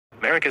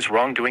America's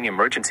wrongdoing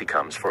emergency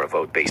comes for a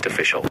vote-based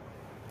official.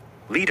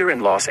 Leader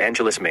in Los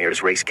Angeles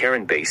mayor's race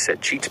Karen Bass said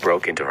cheats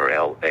broke into her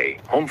L.A.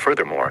 home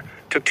furthermore,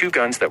 took 2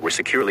 guns that were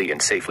securely and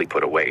safely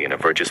put away in a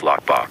Verge's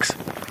lockbox.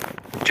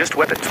 Just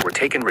weapons were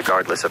taken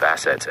regardless of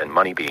assets and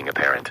money being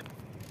apparent.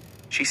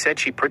 She said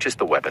she purchased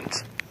the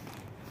weapons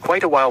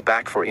quite a while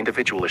back for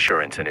individual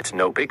assurance, and it's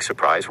no big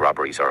surprise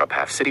robberies are up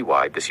half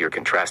citywide this year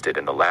contrasted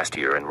in the last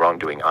year, and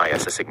wrongdoing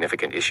is a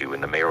significant issue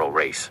in the mayoral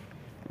race.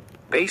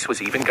 Bass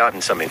was even gotten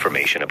some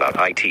information about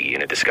IT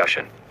in a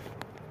discussion.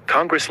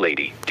 Congress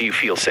lady, do you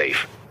feel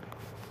safe?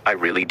 I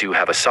really do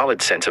have a solid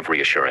sense of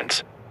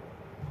reassurance.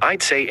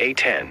 I'd say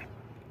A10.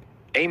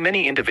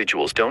 Many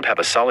individuals don't have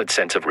a solid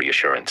sense of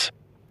reassurance.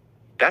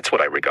 That's what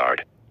I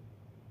regard.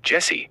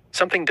 Jesse,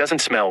 something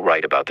doesn't smell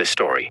right about this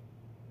story.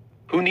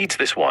 Who needs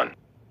this one?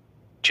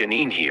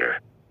 Jeanine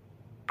here.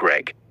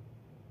 Greg.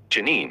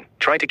 Jeanine,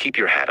 try to keep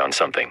your hat on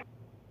something.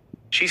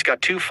 She's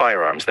got 2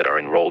 firearms that are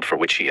enrolled for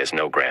which she has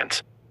no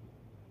grants.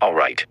 All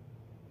right.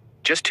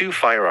 Just 2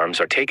 firearms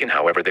are taken,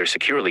 however they're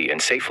securely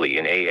and safely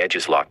in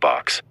Edge's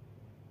lockbox.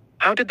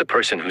 How did the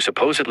person who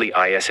supposedly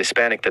is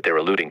Hispanic that they're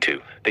alluding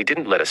to, they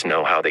didn't let us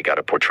know how they got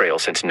a portrayal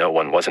since no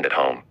one wasn't at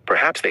home,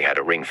 perhaps they had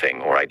a ring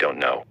thing or I don't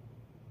know.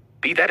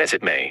 Be that as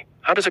it may,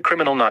 how does a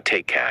criminal not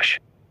take cash?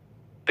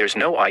 There's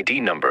no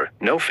ID number,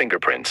 no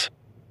fingerprints.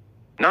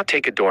 Not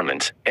take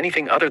adornments,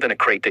 anything other than a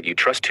crate that you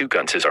trust 2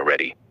 guns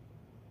already.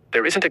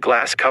 There isn't a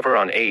glass cover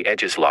on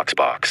Edge's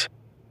lockbox.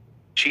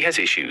 She has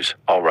issues,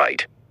 all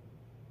right.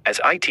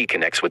 As IT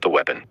connects with the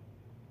weapon.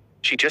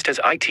 She just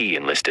has IT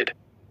enlisted.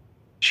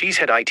 She's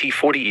had IT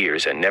 40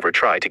 years and never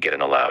tried to get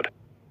an allowed.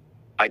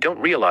 I don't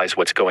realize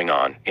what's going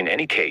on. In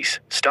any case,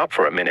 stop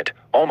for a minute,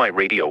 all my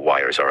radio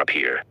wires are up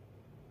here.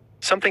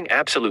 Something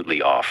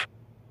absolutely off.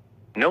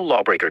 No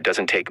lawbreaker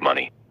doesn't take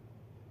money.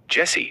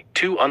 Jesse,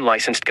 2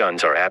 unlicensed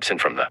guns are absent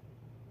from the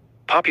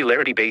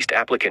popularity-based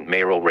applicant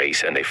mayoral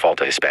race and they fall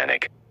to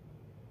Hispanic.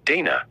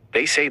 Dana,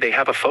 they say they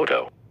have a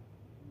photo.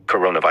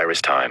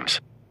 Coronavirus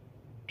times.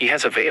 He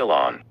has a veil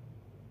on.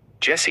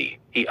 Jesse,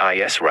 he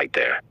is right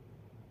there.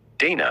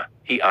 Dana,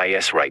 he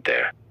is right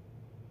there.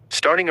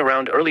 Starting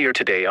around earlier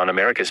today on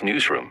America's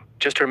Newsroom,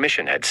 just her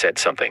mission had said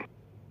something.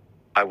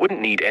 I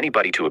wouldn't need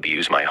anybody to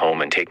abuse my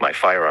home and take my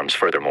firearms,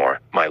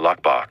 furthermore, my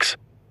lockbox.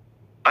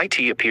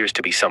 IT appears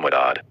to be somewhat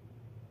odd.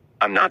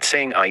 I'm not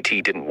saying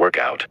IT didn't work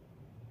out.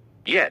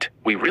 Yet,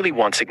 we really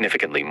want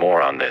significantly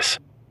more on this.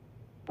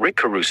 Rick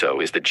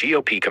Caruso is the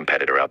GOP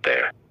competitor out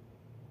there.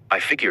 I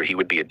figure he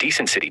would be a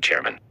decent city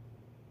chairman.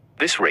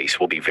 This race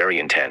will be very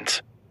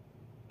intense.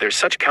 There's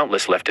such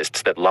countless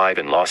leftists that live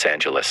in Los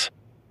Angeles.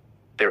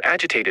 They're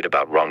agitated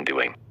about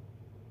wrongdoing.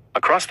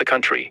 Across the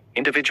country,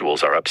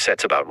 individuals are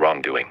upset about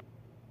wrongdoing.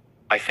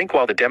 I think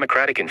while the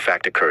Democratic in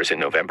fact occurs in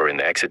November in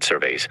the exit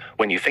surveys,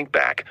 when you think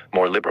back,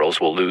 more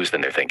liberals will lose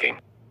than they're thinking.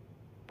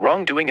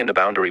 Wrongdoing and the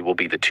boundary will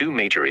be the 2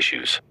 major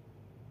issues.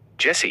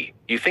 Jesse,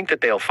 you think that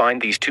they'll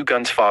find these 2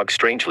 guns fogged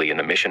strangely in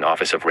the mission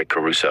office of Rick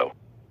Caruso?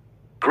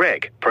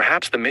 Greg,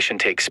 perhaps the mission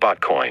takes spot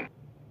coin.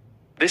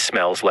 This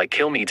smells like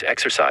Kilmeade's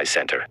exercise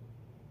center.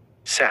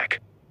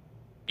 Sack.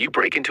 You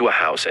break into a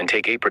house and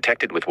take a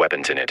protected with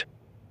weapons in it.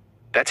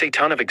 That's a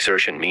ton of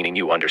exertion, meaning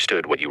you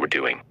understood what you were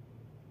doing.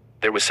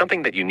 There was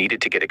something that you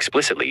needed to get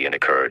explicitly and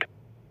occurred.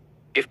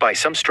 If by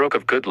some stroke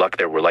of good luck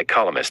there were like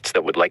columnists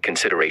that would like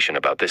consideration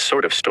about this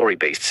sort of story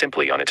based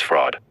simply on its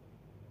fraud.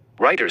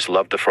 Writers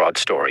love the fraud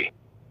story.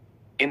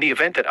 In the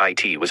event that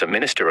IT was a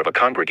minister of a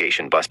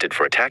congregation busted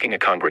for attacking a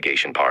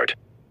congregation part.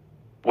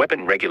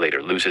 Weapon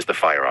regulator loses the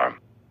firearm.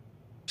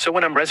 So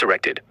when I'm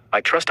resurrected,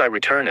 I trust I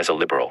return as a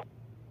liberal.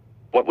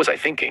 What was I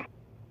thinking?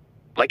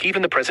 Like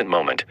even the present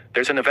moment,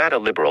 there's a Nevada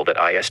liberal that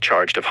is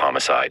charged of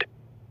homicide.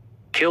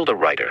 Killed a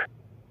writer.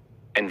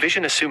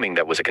 Envision assuming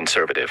that was a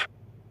conservative.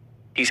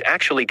 He's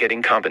actually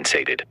getting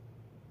compensated.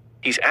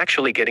 He's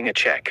actually getting a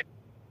check.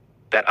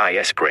 That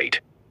is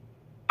great.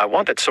 I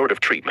want that sort of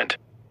treatment.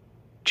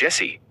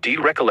 Jesse, do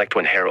you recollect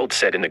when Harold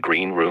said in the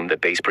green room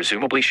that Bass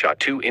presumably shot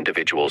 2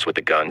 individuals with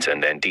the guns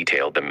and then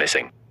detailed them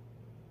missing?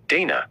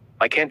 Dana,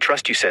 I can't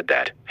trust you said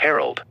that,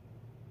 Harold.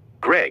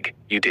 Greg,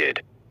 you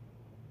did.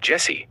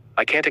 Jesse,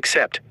 I can't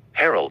accept.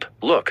 Harold,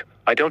 look,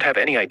 I don't have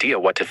any idea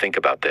what to think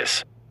about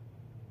this.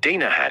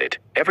 Dana had it.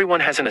 Everyone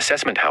has an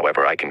assessment,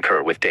 however I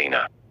concur with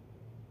Dana.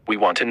 We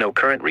want to know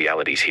current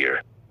realities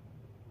here.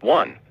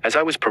 1. As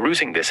I was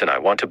perusing this and I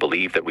want to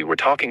believe that we were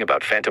talking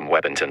about phantom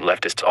weapons and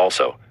leftists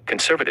also,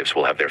 conservatives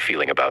will have their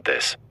feeling about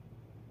this.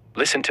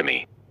 Listen to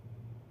me.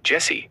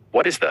 Jesse,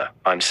 what is the,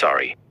 I'm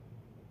sorry.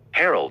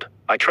 Harold,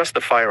 I trust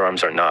the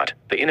firearms are not,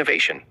 the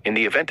innovation, in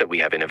the event that we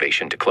have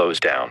innovation to close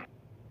down.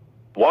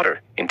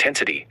 Water,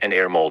 intensity, and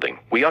air molding.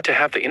 We ought to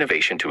have the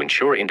innovation to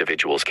ensure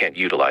individuals can't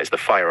utilize the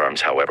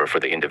firearms, however, for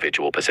the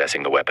individual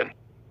possessing the weapon.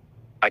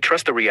 I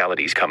trust the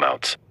realities come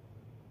outs.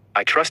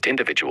 I trust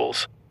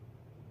individuals.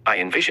 I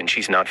envision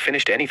she's not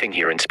finished anything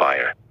here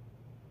inspire.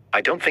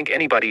 I don't think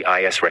anybody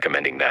is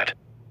recommending that.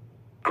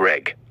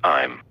 Greg,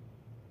 I'm.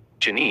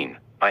 Jeanine,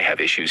 I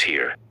have issues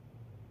here.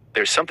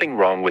 There's something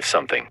wrong with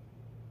something.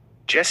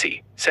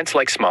 Jesse, sense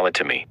like Smollett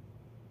to me.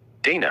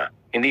 Dana,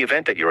 In the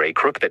event that you're a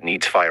crook that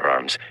needs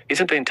firearms,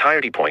 isn't the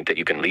entirety point that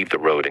you can leave the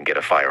road and get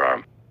a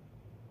firearm?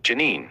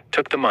 Jeanine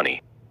took the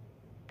money.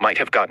 Might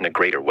have gotten a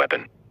greater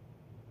weapon.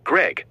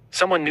 Greg,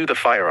 someone knew the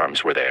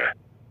firearms were there.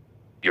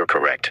 You're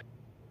correct.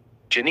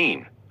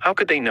 Jeanine, how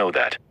could they know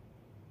that?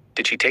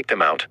 Did she take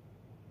them out?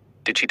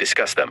 Did she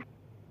discuss them?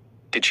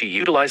 Did she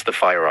utilize the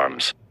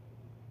firearms?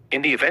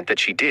 In the event that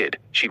she did,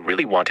 she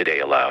really wanted A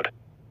allowed.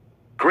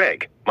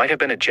 Greg might have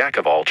been a jack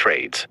of all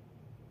trades.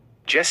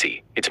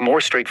 Jesse, it's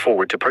more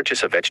straightforward to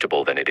purchase a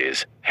vegetable than it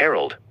is,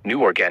 Harold,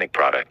 new organic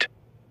product.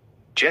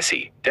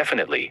 Jesse,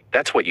 definitely,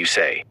 that's what you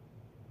say.